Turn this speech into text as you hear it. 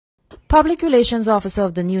Public Relations Officer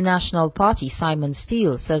of the new National Party, Simon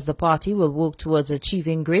Steele, says the party will work towards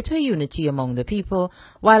achieving greater unity among the people,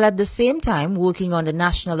 while at the same time working on the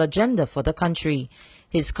national agenda for the country.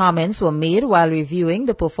 His comments were made while reviewing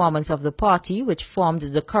the performance of the party, which formed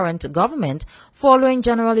the current government following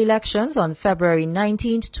general elections on February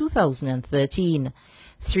 19, 2013.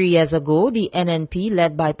 3 years ago, the NNP,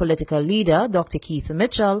 led by political leader Dr. Keith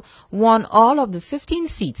Mitchell, won all of the 15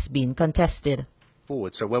 seats being contested.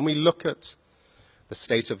 So when we look at the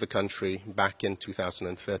state of the country back in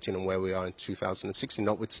 2013 and where we are in 2016,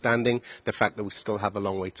 notwithstanding the fact that we still have a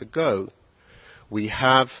long way to go, we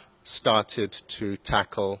have started to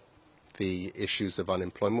tackle the issues of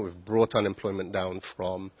unemployment. We've brought unemployment down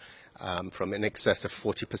from in excess of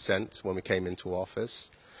 40% when we came into office,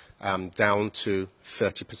 down to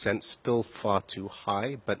 30%, still far too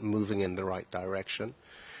high, but moving in the right direction.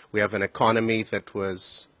 We have an economy that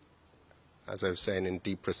was, as I was saying, in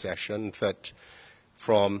deep recession, that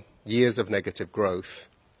from years of negative growth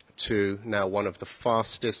to now one of the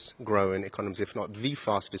fastest growing economies, if not the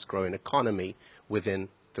fastest growing economy within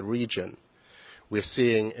the region. We're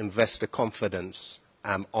seeing investor confidence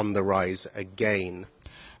on the rise again.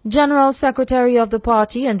 General Secretary of the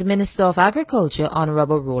party and Minister of Agriculture,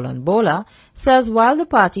 Honorable Roland Bola, says while the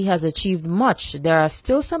party has achieved much, there are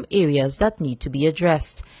still some areas that need to be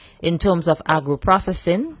addressed. In terms of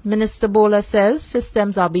agro-processing, Minister Bola says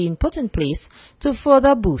systems are being put in place to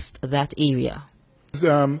further boost that area.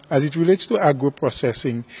 As it relates to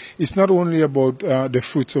agro-processing, it's not only about the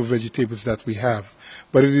fruits or vegetables that we have,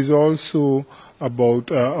 but it is also about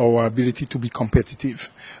our ability to be competitive.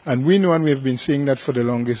 And we know, and we have been saying that for the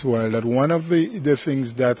longest while, that one of the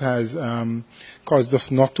things that has caused us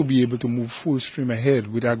not to be able to move full stream ahead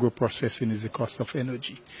with agro-processing is the cost of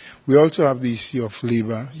energy. We also have the issue of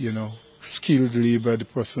labor, skilled labor, the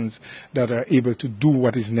persons that are able to do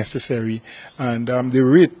what is necessary, and the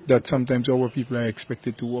rate that sometimes our people are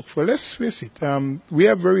expected to work for. Let's face it, we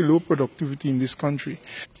have very low productivity in this country.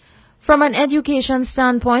 From an education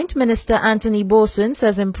standpoint, Minister Anthony Bosun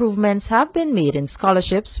says improvements have been made in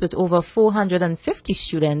scholarships with over 450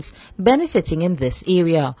 students benefiting in this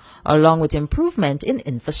area, along with improvement in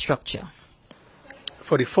infrastructure.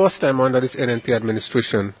 For the first time under this NNP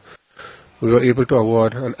administration, we were able to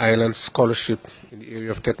award an island scholarship in the area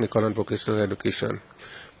of technical and vocational education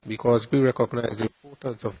because we recognize the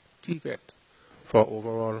importance of TVET for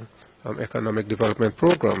overall economic development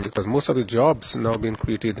program, because most of the jobs now being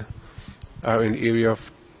created are in the area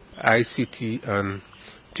of ICT and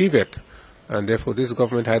TVET, and therefore this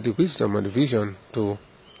government had the wisdom and the vision to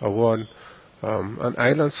award an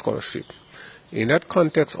island scholarship. In that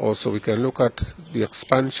context also, we can look at the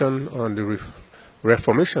expansion and the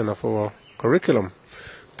reformation of our curriculum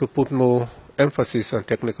to put more emphasis on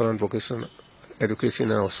technical and vocational education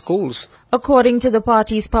in our schools. According to the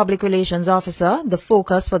party's public relations officer, the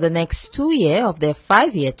focus for the next 2 years of their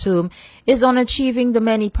 5-year term is on achieving the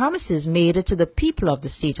many promises made to the people of the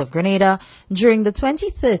state of Grenada during the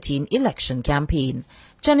 2013 election campaign.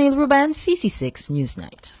 Janelle Ruban, CC6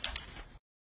 Newsnight.